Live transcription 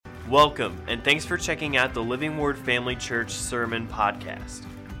Welcome, and thanks for checking out the Living Word Family Church Sermon Podcast.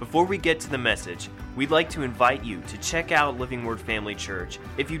 Before we get to the message, we'd like to invite you to check out Living Word Family Church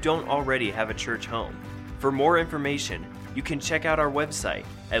if you don't already have a church home. For more information, you can check out our website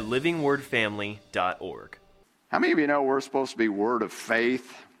at livingwordfamily.org. How many of you know we're supposed to be word of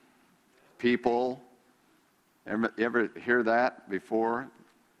faith people? Ever hear that before?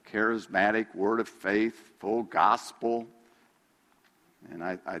 Charismatic, word of faith, full gospel. And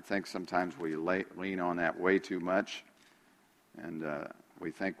I think sometimes we lean on that way too much. And we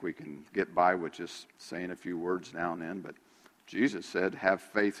think we can get by with just saying a few words now and then. But Jesus said, have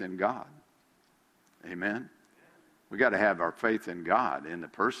faith in God. Amen? We got to have our faith in God, in the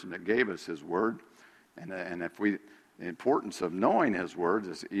person that gave us His Word. And the importance of knowing His Word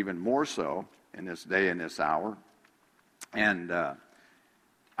is even more so in this day and this hour. And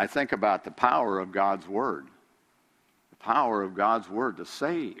I think about the power of God's Word. The power of God's Word to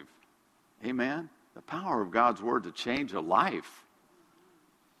save. Amen? The power of God's Word to change a life.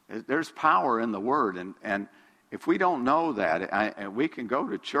 There's power in the Word. And if we don't know that, we can go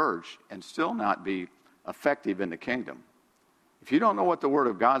to church and still not be effective in the kingdom. If you don't know what the Word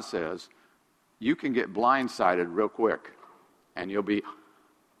of God says, you can get blindsided real quick. And you'll be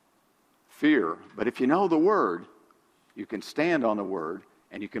fear. But if you know the Word, you can stand on the Word.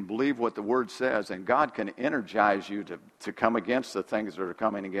 And you can believe what the Word says, and God can energize you to come against the things that are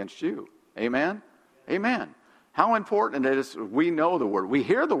coming against you. Amen? Amen. How important it is we know the Word. We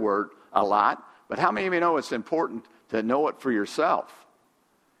hear the Word a lot, but how many of you know it's important to know it for yourself?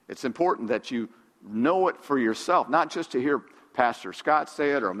 It's important that you know it for yourself, not just to hear Pastor Scott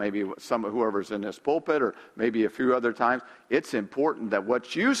say it, or maybe whoever's in this pulpit, or maybe a few other times. It's important that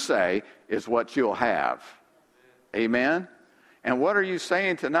what you say is what you'll have. Amen? And what are you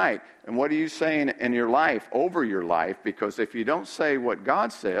saying tonight? And what are you saying in your life, over your life? Because if you don't say what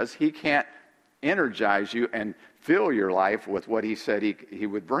God says, He can't energize you and fill your life with what He said He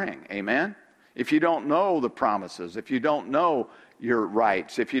would bring. Amen? If you don't know the promises, if you don't know your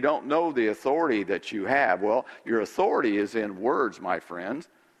rights, if you don't know the authority that you have, well, your authority is in words, my friends.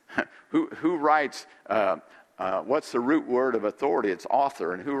 Who writes... what's the root word of authority? It's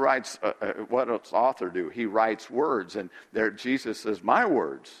author. And who writes, what does author do? He writes words. And there Jesus says, my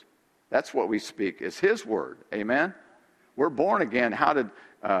words. That's what we speak, is His Word. Amen? We're born again. How did,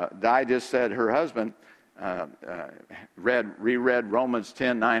 Di just said her husband reread Romans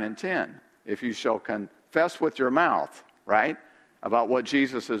 10, 9, and 10. If you shall confess with your mouth, right, about what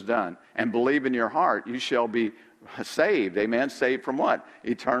Jesus has done, and believe in your heart, you shall be saved. Amen? Saved from what?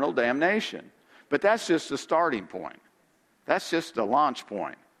 Eternal damnation. But that's just the starting point. That's just the launch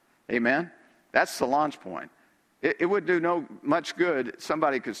point. Amen? That's the launch point. It would do no much good.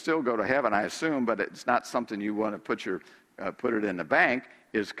 Somebody could still go to heaven, I assume, but it's not something you want to put it in the bank,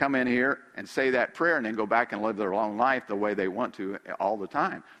 is come in here and say that prayer and then go back and live their own life the way they want to all the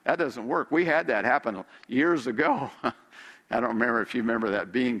time. That doesn't work. We had that happen years ago. I don't remember if you remember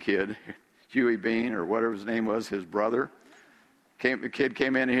that Bean kid, Huey Bean, or whatever his name was, his brother. The kid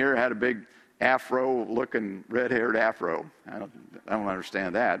came in here, had a big afro-looking, red-haired afro. I don't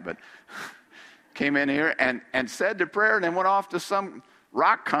understand that, but came in here and said the prayer and then went off to some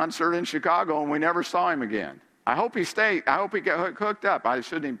rock concert in Chicago, and we never saw him again. I hope he stayed. I hope he got hooked up. I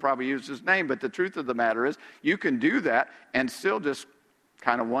shouldn't even probably use his name, but the truth of the matter is you can do that and still just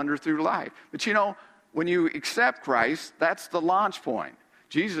kind of wander through life. But you know, when you accept Christ, that's the launch point.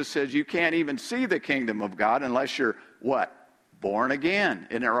 Jesus says you can't even see the kingdom of God unless you're what? Born again.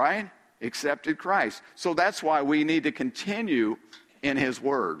 Isn't it right? Accepted Christ. So that's why we need to continue in His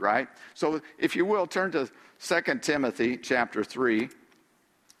Word, right? So if you will, turn to 2 Timothy chapter 3.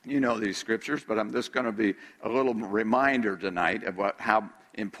 You know these scriptures, but I'm just going to be a little reminder tonight of how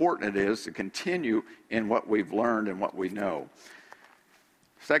important it is to continue in what we've learned and what we know.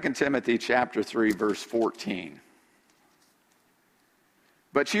 2 Timothy chapter 3, verse 14.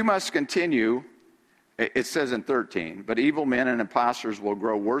 But you must continue. It says in 13, but evil men and impostors will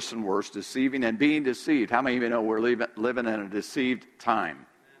grow worse and worse, deceiving and being deceived. How many of you know we're living in a deceived time?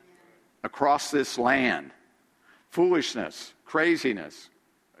 Across this land. Foolishness, craziness.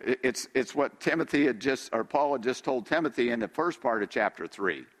 It's what Paul had just told Timothy in the first part of chapter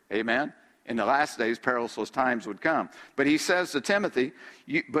 3. Amen? In the last days, perilous times would come. But he says to Timothy,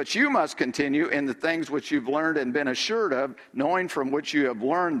 but you must continue in the things which you've learned and been assured of, knowing from which you have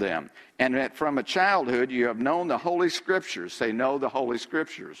learned them. And that from a childhood you have known the Holy Scriptures. Say, know the Holy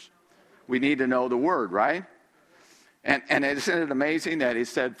Scriptures. We need to know the Word, right? And isn't it amazing that he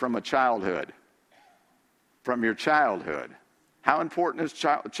said from a childhood? From your childhood. How important is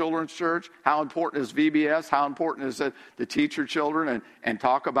children's church? How important is VBS? How important is it to teach your children and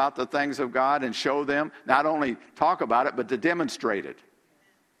talk about the things of God and show them, not only talk about it, but to demonstrate it?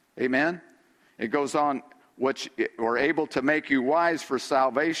 Amen? It goes on, which are able to make you wise for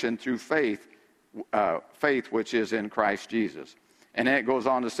salvation through faith which is in Christ Jesus. And then it goes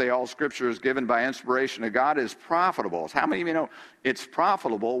on to say all Scripture is given by inspiration of God is profitable. How many of you know it's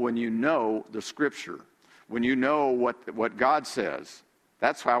profitable when you know the Scripture? When you know what God says?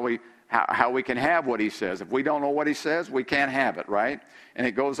 That's how we can have what he says. If we don't know what he says, we can't have it, right? And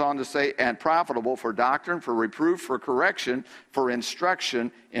it goes on to say, and profitable for doctrine, for reproof, for correction, for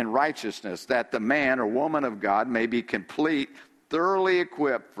instruction in righteousness, that the man or woman of God may be complete, thoroughly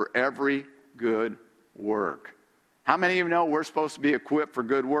equipped for every good work. How many of you know we're supposed to be equipped for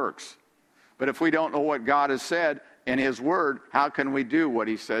good works? But if we don't know what God has said in his word, how can we do what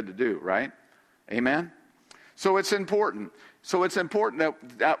he said to do, right? Amen? So it's important. So it's important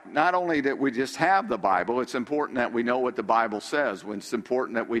that not only that we just have the Bible, it's important that we know what the Bible says. It's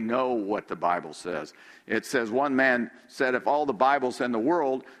important that we know what the Bible says. It says, one man said, if all the Bibles in the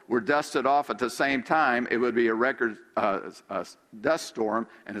world were dusted off at the same time, it would be a record dust storm,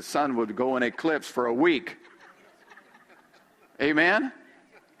 and the sun would go in eclipse for a week. Amen?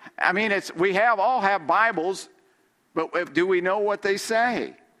 I mean, we all have Bibles, but do we know what they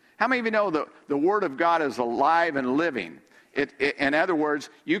say? How many of you know the Word of God is alive and living? In other words,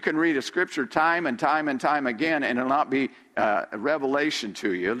 you can read a scripture time and time and time again, and it'll not be a revelation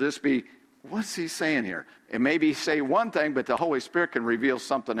to you. It'll just be, what's he saying here? It may say one thing, but the Holy Spirit can reveal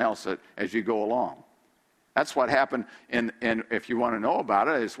something else as you go along. That's what happened if you want to know about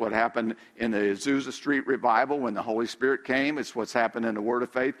it, it's what happened in the Azusa Street revival when the Holy Spirit came. It's what's happened in the Word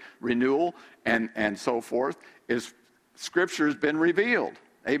of Faith renewal and so forth, is Scripture has been revealed.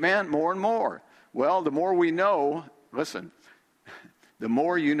 Amen? More and more. Well, the more we know, listen, the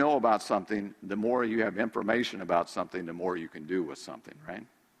more you know about something, the more you have information about something, the more you can do with something, right?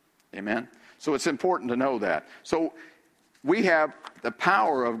 Amen? So it's important to know that. So we have the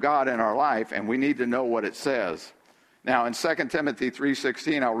power of God in our life, and we need to know what it says. Now, in 2 Timothy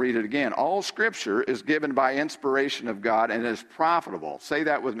 3:16, I'll read it again. All Scripture is given by inspiration of God and is profitable. Say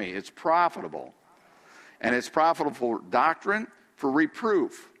that with me. It's profitable. And it's profitable for doctrine, for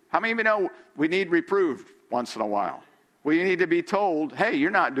reproof. How many of you know we need reproof once in a while? We need to be told, hey, you're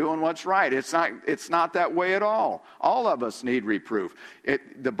not doing what's right. It's not that way at all. All of us need reproof.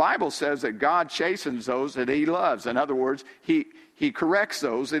 The Bible says that God chastens those that he loves. In other words, he corrects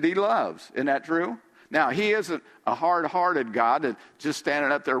those that he loves. Isn't that true? Now, he isn't a hard-hearted God that's just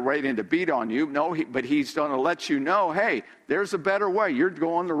standing up there waiting to beat on you. No, but he's going to let you know, hey, there's a better way. You're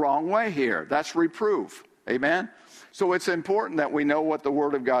going the wrong way here. That's reproof. Amen? So it's important that we know what the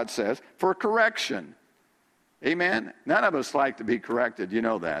Word of God says for correction. Amen? None of us like to be corrected. You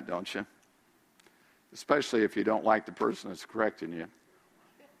know that, don't you? Especially if you don't like the person that's correcting you.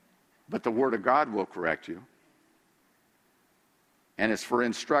 But the Word of God will correct you. And it's for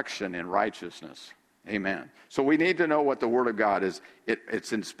instruction in righteousness. Amen. So we need to know what the Word of God is.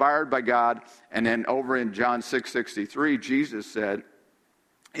 It's inspired by God. And then over in John 6:63, Jesus said,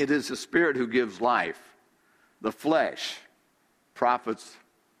 it is the Spirit who gives life. The flesh profits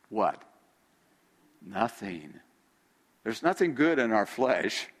what? Nothing. There's nothing good in our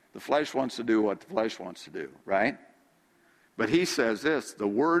flesh. The flesh wants to do what the flesh wants to do, right? But he says this, the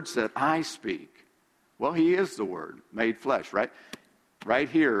words that I speak. Well, he is the Word made flesh, right? Right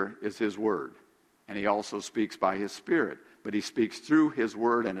here is his Word. And he also speaks by his Spirit. But he speaks through his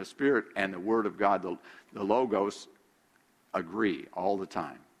Word and his Spirit, and the Word of God, the Logos, agree all the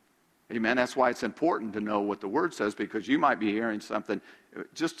time. Amen. That's why it's important to know what the Word says, because you might be hearing something,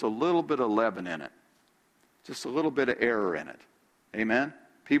 just a little bit of leaven in it. Just a little bit of error in it. Amen.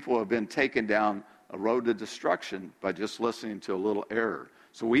 People have been taken down a road to destruction by just listening to a little error.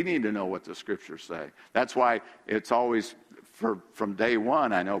 So we need to know what the Scriptures say. That's why it's always, from day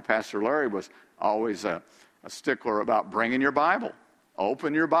one, I know Pastor Larry was always a stickler about bringing your Bible.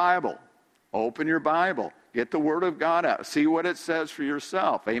 Open your Bible. Open your Bible. Get the Word of God out. See what it says for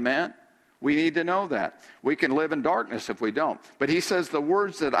yourself. Amen? We need to know that. We can live in darkness if we don't. But he says, the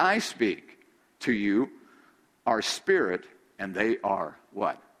words that I speak to you are spirit, and they are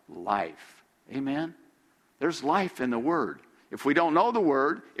what? Life. Amen? There's life in the Word. If we don't know the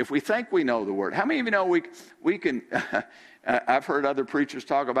Word, if we think we know the Word. How many of you know we can, I've heard other preachers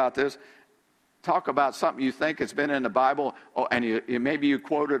talk about this, talk about something you think has been in the Bible, and maybe you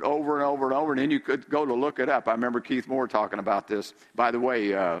quote it over and over and over, and then you could go to look it up. I remember Keith Moore talking about this. By the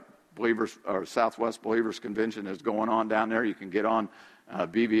way, Believers or Southwest Believers Convention is going on down there. You can get on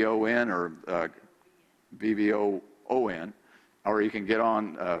BVON or BVOON, or you can get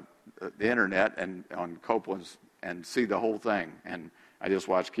on the internet and on Copeland's and see the whole thing. And I just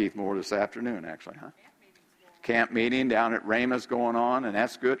watched Keith Moore this afternoon, actually, Camp meeting down at Rhema's going on, and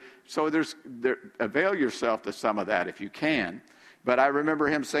that's good. So avail yourself to some of that if you can. But I remember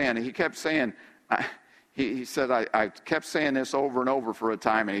him saying, he kept saying, he said, I kept saying this over and over for a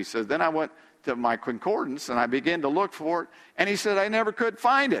time, and he said, then I went to my concordance, and I began to look for it, and he said, I never could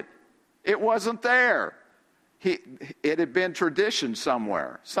find it. It wasn't there. It had been tradition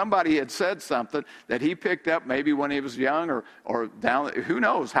somewhere. Somebody had said something that he picked up maybe when he was young or down, who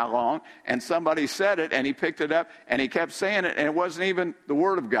knows how long, and somebody said it, and he picked it up, and he kept saying it, and it wasn't even the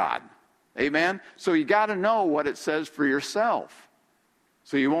Word of God. Amen? So you got to know what it says for yourself,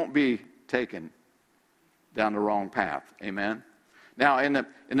 so you won't be taken down the wrong path. Amen? Now, in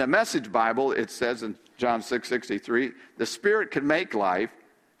the Message Bible, it says in John 6:63, the Spirit can make life.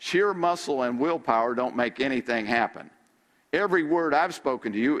 Sheer muscle and willpower don't make anything happen. Every word I've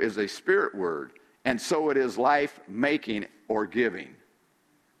spoken to you is a spirit word, and so it is life-making or giving.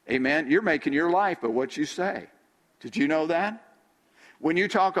 Amen? You're making your life by what you say. Did you know that? When you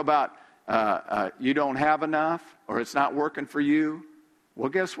talk about you don't have enough or it's not working for you, well,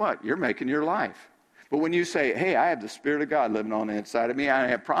 guess what? You're making your life. But when you say, hey, I have the Spirit of God living on the inside of me, I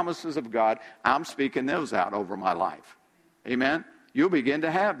have promises of God, I'm speaking those out over my life. Amen? You'll begin to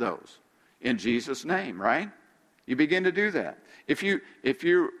have those in Jesus' name, right? You begin to do that. If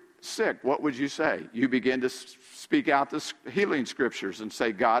you're sick, what would you say? You begin to speak out the healing scriptures and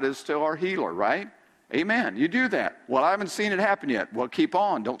say, God is still our healer, right? Amen. You do that. Well, I haven't seen it happen yet. Well, keep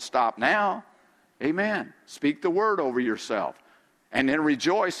on. Don't stop now. Amen. Speak the word over yourself. And then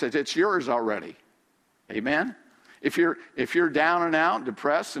rejoice that it's yours already. Amen. If you're down and out,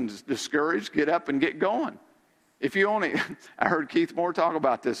 depressed and discouraged, get up and get going. I heard Keith Moore talk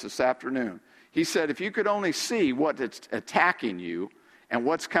about this afternoon. He said, if you could only see what's attacking you and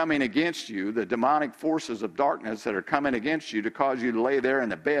what's coming against you, the demonic forces of darkness that are coming against you to cause you to lay there in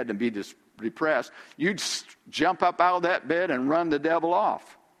the bed and be depressed, you'd jump up out of that bed and run the devil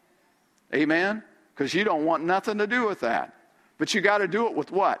off. Amen? Because you don't want nothing to do with that. But you got to do it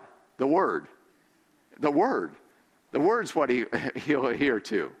with what? The Word. The Word. The Word's what he'll adhere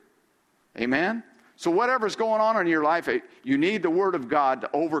to. Amen? So whatever's going on in your life, you need the Word of God to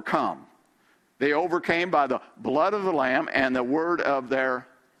overcome. They overcame by the blood of the Lamb and the word of their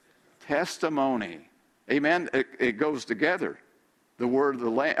testimony. Amen? It goes together. The word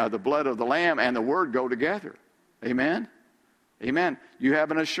of the blood of the Lamb and the Word go together. Amen? Amen. You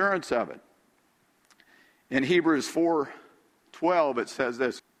have an assurance of it. In Hebrews 4:12, it says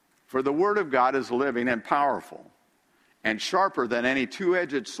this, for the Word of God is living and powerful, and sharper than any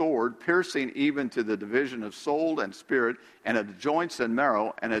two-edged sword, piercing even to the division of soul and spirit, and of the joints and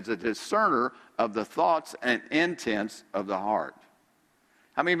marrow, and is a discerner of the thoughts and intents of the heart.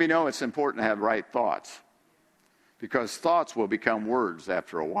 How many of you know it's important to have right thoughts? Because thoughts will become words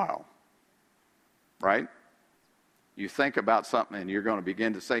after a while. Right? You think about something and you're going to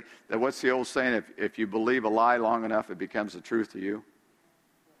begin to say, what's the old saying, if you believe a lie long enough, it becomes the truth to you?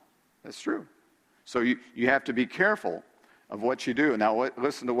 That's true. So you have to be careful of what you do. Now,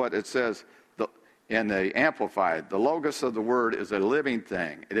 listen to what it says in the Amplified. The logos of the Word is a living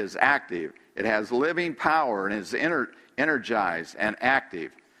thing. It is active. It has living power and is energized and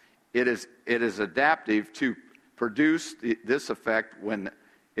active. It is adaptive to produce this effect when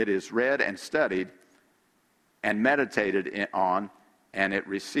it is read and studied and meditated on, and it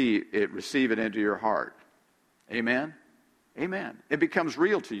receive it into your heart. Amen? Amen. It becomes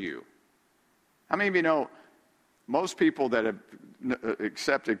real to you. How many of you know most people that have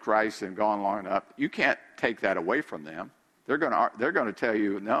accepted Christ and gone long enough, you can't take that away from them. They're going to tell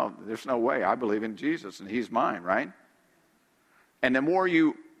you, no, there's no way. I believe in Jesus and He's mine, right? And the more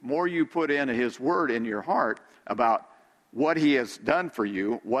you put in His Word in your heart about what He has done for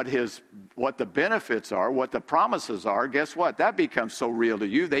you, what the benefits are, what the promises are, guess what? That becomes so real to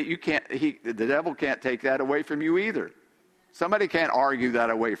you that the devil can't take that away from you either. Somebody can't argue that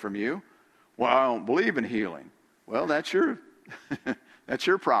away from you. Well, I don't believe in healing. Well, that's your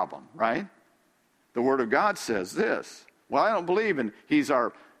problem, right? The Word of God says this. Well, I don't believe in He's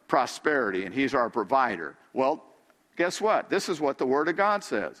our prosperity and He's our provider. Well, guess what? This is what the Word of God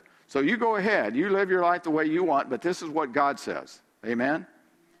says. So you go ahead. You live your life the way you want, but this is what God says. Amen?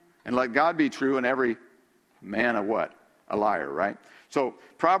 And let God be true and every man a what? A liar, right? So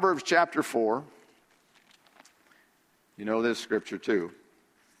Proverbs chapter 4. You know this scripture too.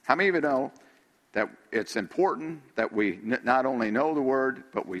 How many of you know that it's important that we not only know the Word,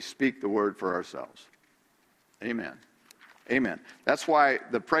 but we speak the Word for ourselves? Amen. Amen. That's why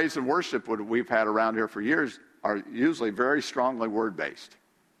the praise and worship we've had around here for years are usually very strongly word-based.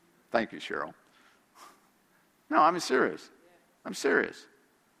 Thank you, Cheryl. No, I'm serious. I'm serious.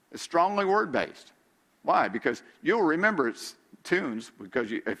 It's strongly word-based. Why? Because you'll remember its tunes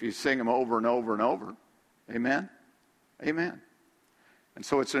if you sing them over and over and over. Amen? Amen. And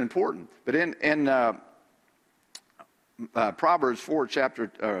so it's important. But in Proverbs 4,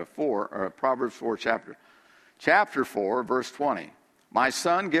 chapter 4, verse 20. My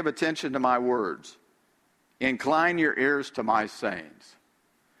son, give attention to my words. Incline your ears to my sayings.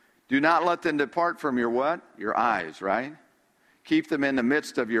 Do not let them depart from your what? Your eyes, right? Keep them in the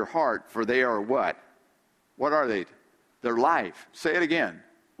midst of your heart, for they are what? What are they? They're life. Say it again.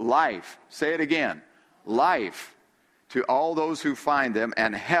 Life. Say it again. Life to all those who find them,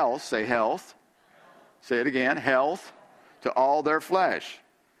 and health. Say health. Say it again. Health to all their flesh.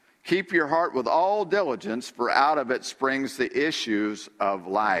 Keep your heart with all diligence, for out of it springs the issues of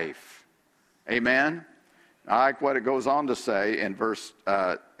life. Amen? I like what it goes on to say in verse,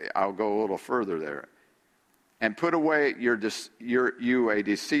 I'll go a little further there. And put away you a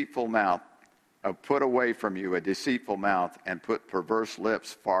deceitful mouth, put away from you a deceitful mouth, and put perverse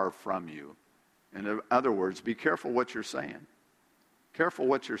lips far from you. In other words, be careful what you're saying. Careful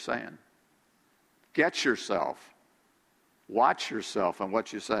what you're saying. Get yourself. Watch yourself and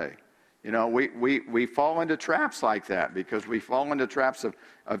what you say. You know, we fall into traps like that because we fall into traps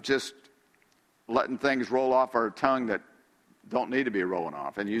of just letting things roll off our tongue that don't need to be rolling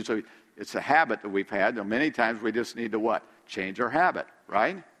off. And usually it's a habit that we've had. And many times we just need to what? Change our habit,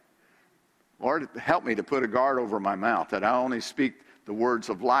 right? Lord, help me to put a guard over my mouth, that I only speak the words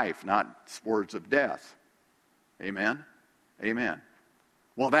of life, not words of death. Amen? Amen.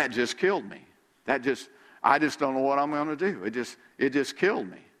 Well, that just killed me. I just don't know what I'm going to do. It just killed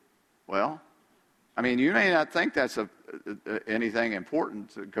me. Well, I mean, you may not think that's anything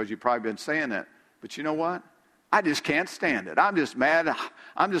important because you've probably been saying that. But you know what? I just can't stand it. I'm just mad.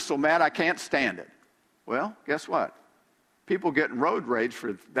 I'm just so mad I can't stand it. Well, guess what? People get in road rage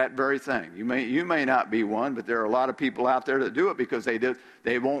for that very thing. You may not be one, but there are a lot of people out there that do it because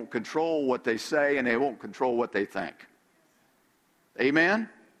they won't control what they say and they won't control what they think. Amen?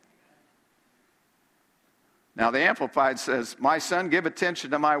 Now, the Amplified says, my son, give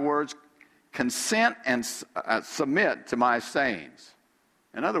attention to my words, consent and submit to my sayings.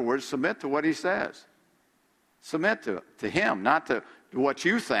 In other words, submit to what he says. Submit to him, not to what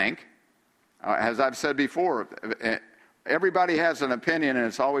you think. As I've said before, everybody has an opinion and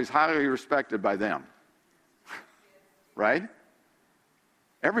it's always highly respected by them. Right?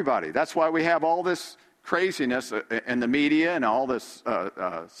 Everybody. That's why we have all this craziness in the media and all this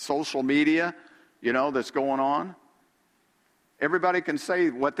social media, that's going on. Everybody can say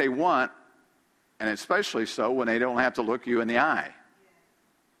what they want, and especially so when they don't have to look you in the eye.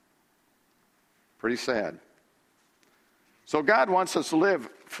 Pretty sad. So God wants us to live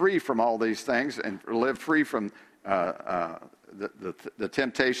free from all these things and live free from the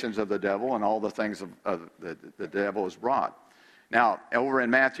temptations of the devil and all the things the devil has brought. Now, over in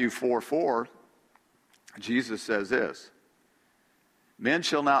Matthew 4:4, Jesus says this, men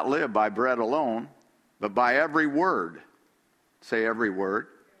shall not live by bread alone, but by every word, say every word,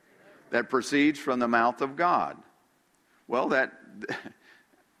 that proceeds from the mouth of God. Well,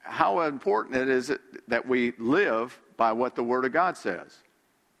 how important it is that we live by what the Word of God says.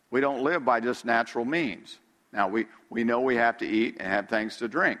 We don't live by just natural means. Now, we know we have to eat and have things to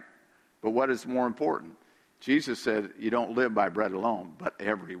drink, but what is more important? Jesus said you don't live by bread alone, but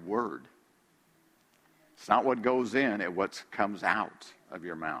every word. It's not what goes in, it's what comes out of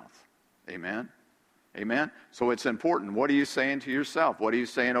your mouth. Amen? Amen? So it's important. What are you saying to yourself? What are you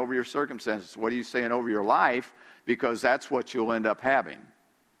saying over your circumstances? What are you saying over your life? Because that's what you'll end up having.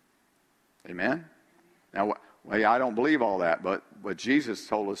 Amen? Now, I don't believe all that, but Jesus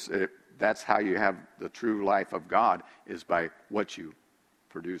told us that's how you have the true life of God, is by what you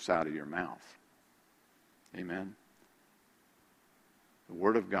produce out of your mouth. Amen? The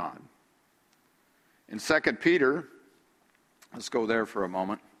Word of God. In 2 Peter, let's go there for a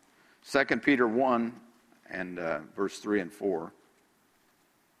moment. 2 Peter 1 and verse 3 and 4.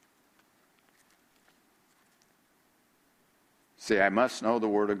 Say, I must know the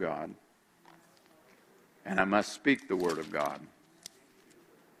Word of God, and I must speak the Word of God.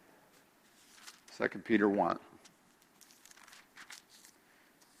 2 Peter 1,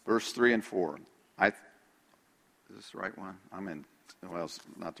 verse 3 and 4. Is this the right one? Well, it's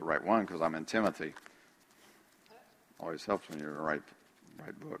not the right one because I'm in Timothy. Always helps when you're in the right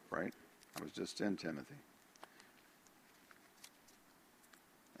book, right? I was just in Timothy.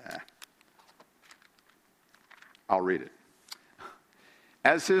 I'll read it.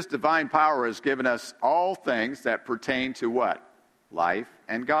 As his divine power has given us all things that pertain to what? Life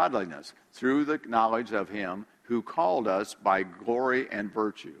and godliness, through the knowledge of him who called us by glory and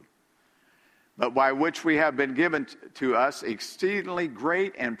virtue, but by which we have been given to us exceedingly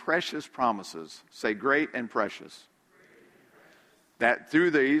great and precious promises. Say, great and precious. That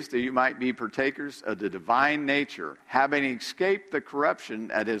through these that you might be partakers of the divine nature, having escaped the corruption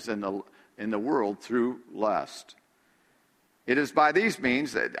that is in the world through lust. It is by these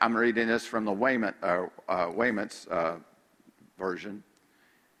means that I'm reading this from the Weymouth's version.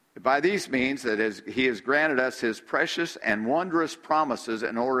 By these means that he has granted us his precious and wondrous promises,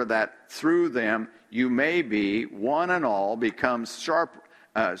 in order that through them you may be one and all become shapers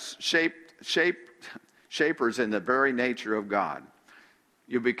in the very nature of God.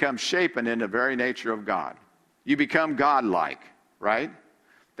 You become shapen in the very nature of God. You become God-like, right?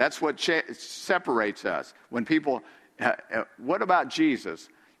 That's what separates us. When people, what about Jesus?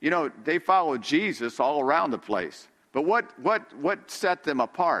 You know, they followed Jesus all around the place. But what set them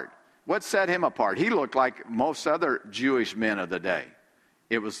apart? What set him apart? He looked like most other Jewish men of the day.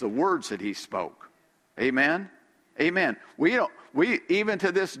 It was the words that he spoke. Amen? Amen. We even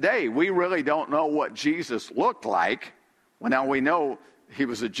to this day, we really don't know what Jesus looked like. Well, now we know he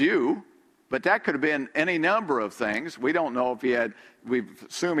was a Jew, but that could have been any number of things. We don't know if we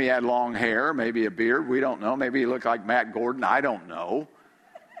assume he had long hair, maybe a beard. We don't know. Maybe he looked like Matt Gordon. I don't know.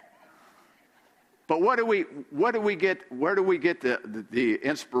 But where do we get the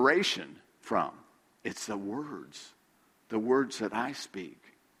inspiration from? It's the words that I speak.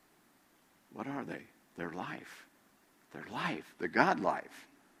 What are they? They're life. They're life. The God life.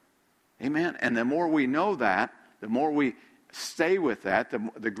 Amen. And the more we know that, the more we stay with that,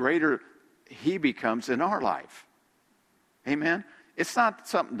 the greater he becomes in our life. Amen. It's not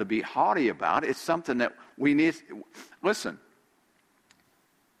something to be haughty about. It's something that we need. Listen.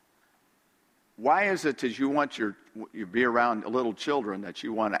 Why is it that you want you be around little children that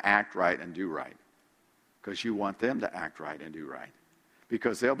you want to act right and do right? Because you want them to act right and do right.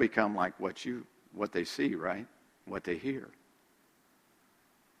 Because they'll become like what they see, right? What they hear.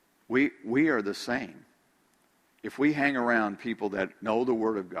 We are the same. If we hang around people that know the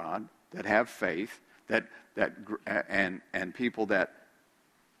Word of God, that have faith, and people that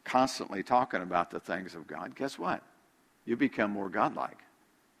constantly talking about the things of God, guess what? You become more godlike.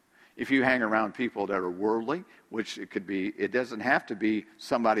 If you hang around people that are worldly, which it doesn't have to be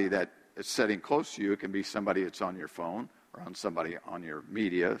somebody that is sitting close to you. It can be somebody that's on your phone or on somebody on your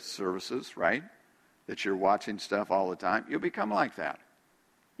media services, right? That you're watching stuff all the time. You'll become like that.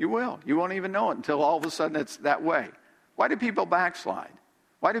 You will. You won't even know it until all of a sudden it's that way. Why do people backslide?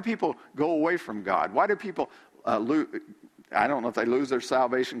 Why do people go away from God? Why do people lose? I don't know if they lose their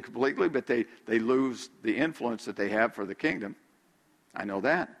salvation completely, but they lose the influence that they have for the kingdom. I know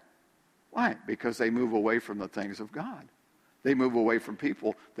that. Why? Because they move away from the things of God. They move away from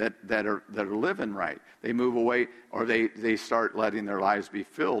people that are living right. They move away, or they start letting their lives be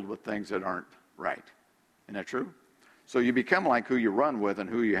filled with things that aren't right. Isn't that true? So you become like who you run with and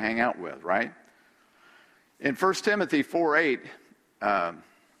who you hang out with, right? In 1 Timothy 4:8,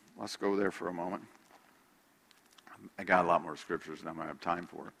 let's go there for a moment. I got a lot more scriptures than I'm going to have time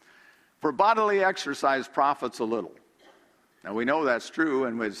for. For bodily exercise profits a little. Now we know that's true,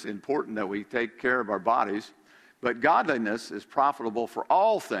 and it's important that we take care of our bodies. But godliness is profitable for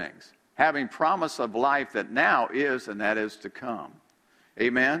all things, having promise of life that now is and that is to come.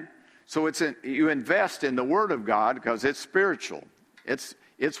 Amen? So you invest in the Word of God because it's spiritual. It's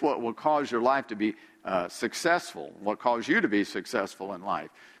what will cause your life to be successful, what cause you to be successful in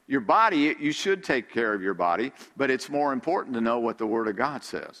life. Your body, you should take care of your body, but it's more important to know what the Word of God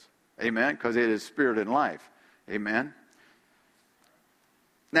says. Amen? Because it is spirit and life. Amen?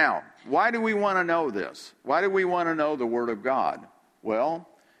 Now, why do we want to know this? Why do we want to know the Word of God? Well,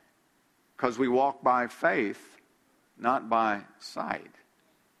 because we walk by faith, not by sight.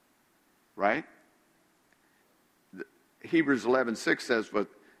 Right? Hebrews 11:6 says,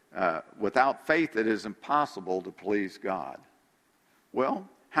 without faith it is impossible to please God. Well,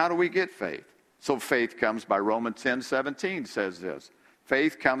 how do we get faith? So faith comes by Romans 10:17 says this.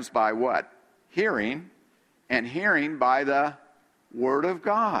 Faith comes by what? Hearing, and hearing by the Word of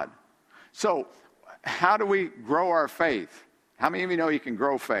God. So, how do we grow our faith? How many of you know you can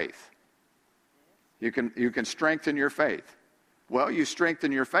grow faith? You can strengthen your faith. Well, you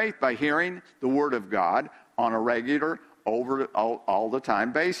strengthen your faith by hearing the Word of God on a regular, all the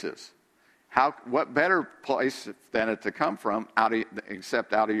time basis. What better place than it to come from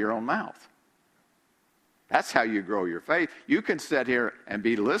except out of your own mouth? That's how you grow your faith. You can sit here and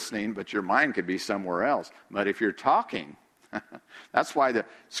be listening, but your mind could be somewhere else. But if you're talking, That's why the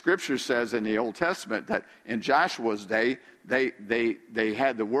Scripture says in the Old Testament that in Joshua's day, they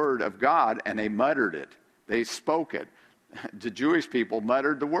had the word of God and they muttered it. They spoke it. The Jewish people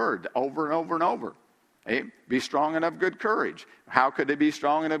muttered the word over and over and over. Hey, be strong and of good courage. How could they be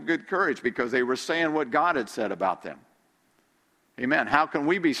strong and of good courage? Because they were saying what God had said about them. Amen. How can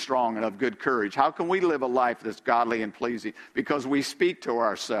we be strong and of good courage? How can we live a life that's godly and pleasing? Because we speak to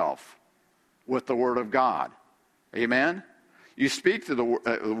ourselves with the Word of God. Amen. You speak to the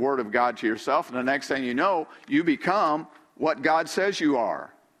Word of God to yourself, and the next thing you know, you become what God says you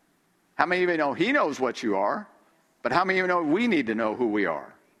are. How many of you know He knows what you are? But how many of you know we need to know who we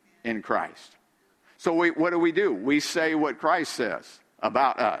are in Christ? So what do? We say what Christ says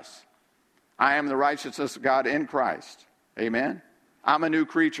about us. I am the righteousness of God in Christ. Amen? I'm a new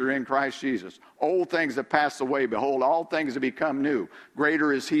creature in Christ Jesus. Old things have passed away. Behold, all things have become new.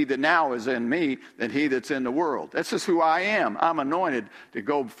 Greater is He that now is in me than he that's in the world. This is who I am. I'm anointed to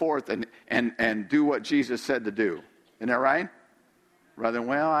go forth and do what Jesus said to do. Isn't that right? Rather than,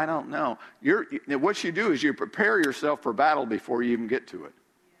 well, I don't know. What you do is you prepare yourself for battle before you even get to it.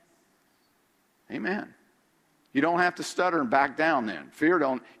 Amen. You don't have to stutter and back down then. Fear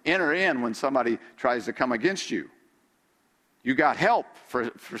don't enter in when somebody tries to come against you. You got help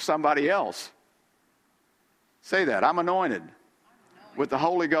for somebody else. Say that. I'm anointed with the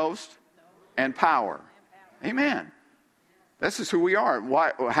Holy Ghost and power. Amen. This is who we are.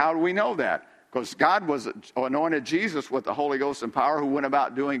 Why? How do we know that? Because God anointed Jesus with the Holy Ghost and power, who went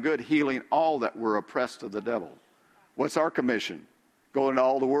about doing good, healing all that were oppressed of the devil. What's our commission? Go into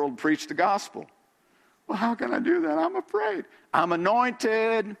all the world and preach the gospel. Well, how can I do that? I'm afraid. I'm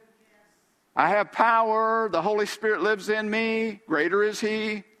anointed. I have power. The Holy Spirit lives in me. Greater is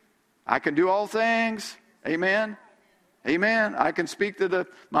He. I can do all things. Amen. Amen. I can speak to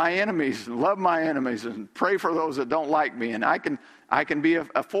my enemies and love my enemies and pray for those that don't like me. And I can be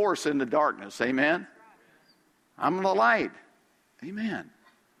a force in the darkness. Amen. I'm the light. Amen.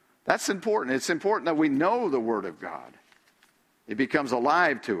 That's important. It's important that we know the Word of God. It becomes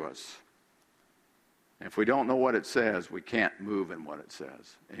alive to us. If we don't know what it says, we can't move in what it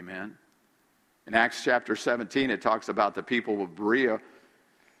says. Amen. In Acts chapter 17, it talks about the people of Berea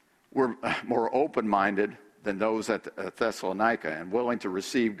were more open-minded than those at Thessalonica and willing to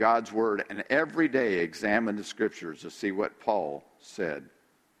receive God's word and every day examine the Scriptures to see what Paul said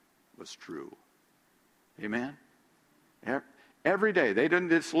was true. Amen. Every day. They didn't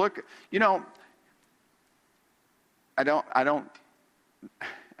just look. You know, I don't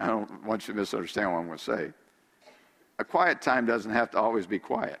want you to misunderstand what I'm going to say. A quiet time doesn't have to always be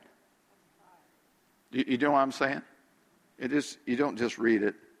quiet. You know what I'm saying? You don't just read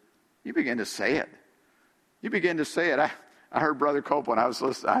it. You begin to say it. You begin to say it. I heard Brother Copeland. I was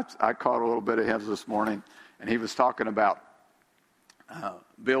listening. I caught a little bit of him this morning, and he was talking about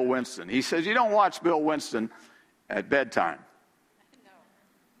Bill Winston. He says, you don't watch Bill Winston at bedtime. No.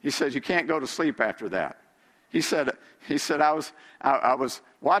 He says, you can't go to sleep after that. He said I was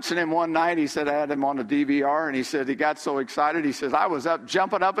watching him one night. He said I had him on a DVR, and he said he got so excited. He says I was up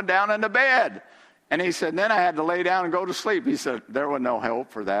jumping up and down in the bed, and he said then I had to lay down and go to sleep. He said there was no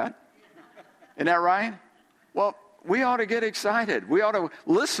help for that. Isn't that right? Well, we ought to get excited. We ought to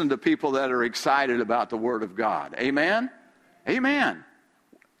listen to people that are excited about the Word of God. Amen? Amen.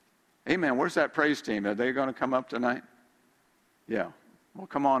 Amen. Where's that praise team? Are they going to come up tonight? Yeah. Well,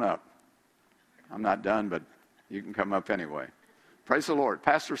 come on up. I'm not done, but you can come up anyway. Praise the Lord.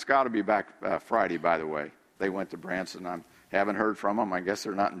 Pastor Scott will be back Friday, by the way. They went to Branson. I haven't heard from them. I guess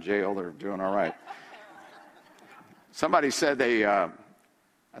they're not in jail. They're doing all right. Somebody said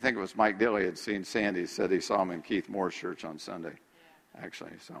I think it was Mike Dilly had seen Sandy, said he saw him in Keith Moore's church on Sunday,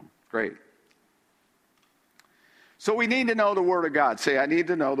 actually. So, great. So we need to know the Word of God. Say, I need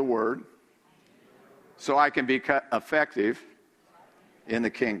to know the Word so I can be effective in the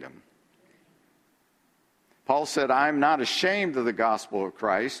kingdom. Paul said, I am not ashamed of the gospel of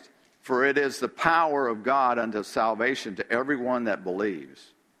Christ, for it is the power of God unto salvation to everyone that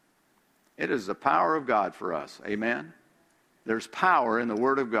believes. It is the power of God for us. Amen? There's power in the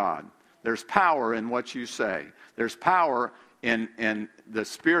Word of God. There's power in what you say. There's power in the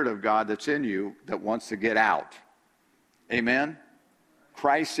Spirit of God that's in you that wants to get out. Amen?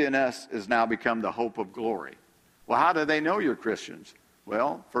 Christ in us has now become the hope of glory. Well, how do they know you're Christians?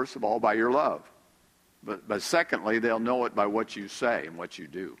 Well, first of all, by your love. But secondly, they'll know it by what you say and what you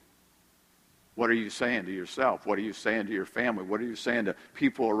do. What are you saying to yourself? What are you saying to your family? What are you saying to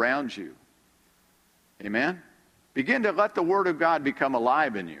people around you? Amen? Begin to let the Word of God become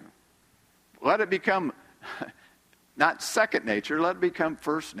alive in you. Let it become not second nature, let it become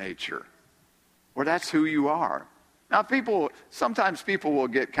first nature. Where that's who you are. Now, sometimes people will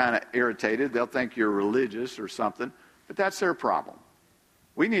get kind of irritated. They'll think you're religious or something, but that's their problem.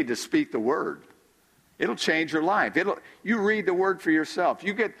 We need to speak the word. It'll change your life. You read the word for yourself.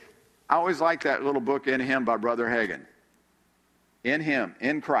 I always like that little book, In Him, by Brother Hagin. In Him,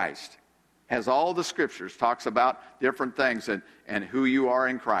 in Christ, has all the scriptures, talks about different things and who you are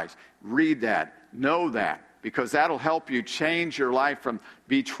in Christ. Read that. Know that. Because that'll help you change your life you'll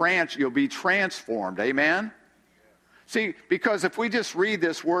be transformed. Amen? See, because if we just read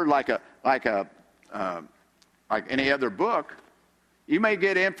this word like any other book, you may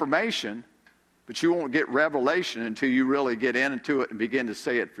get information, but you won't get revelation until you really get into it and begin to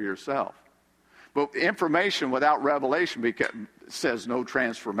say it for yourself. But information without revelation says no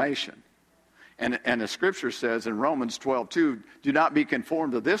transformation. And the scripture says in Romans 12:2, do not be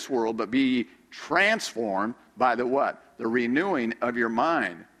conformed to this world, but be transformed by the what? The renewing of your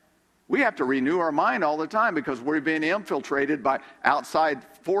mind. We have to renew our mind all the time because we're being infiltrated by outside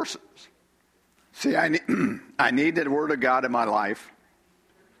forces. See, I need the Word of God in my life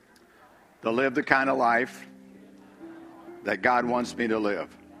to live the kind of life that God wants me to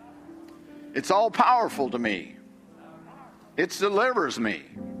live. It's all powerful to me. It delivers me.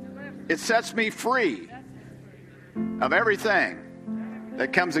 It sets me free of everything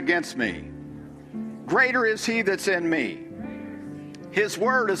that comes against me. Greater is He that's in me. His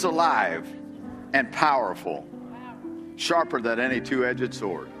word is alive and powerful, sharper than any two-edged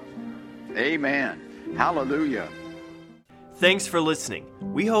sword. Amen. Hallelujah. Thanks for listening.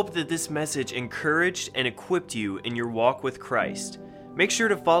 We hope that this message encouraged and equipped you in your walk with Christ. Make sure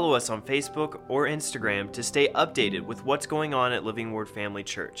to follow us on Facebook or Instagram to stay updated with what's going on at Living Word Family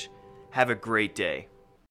Church. Have a great day.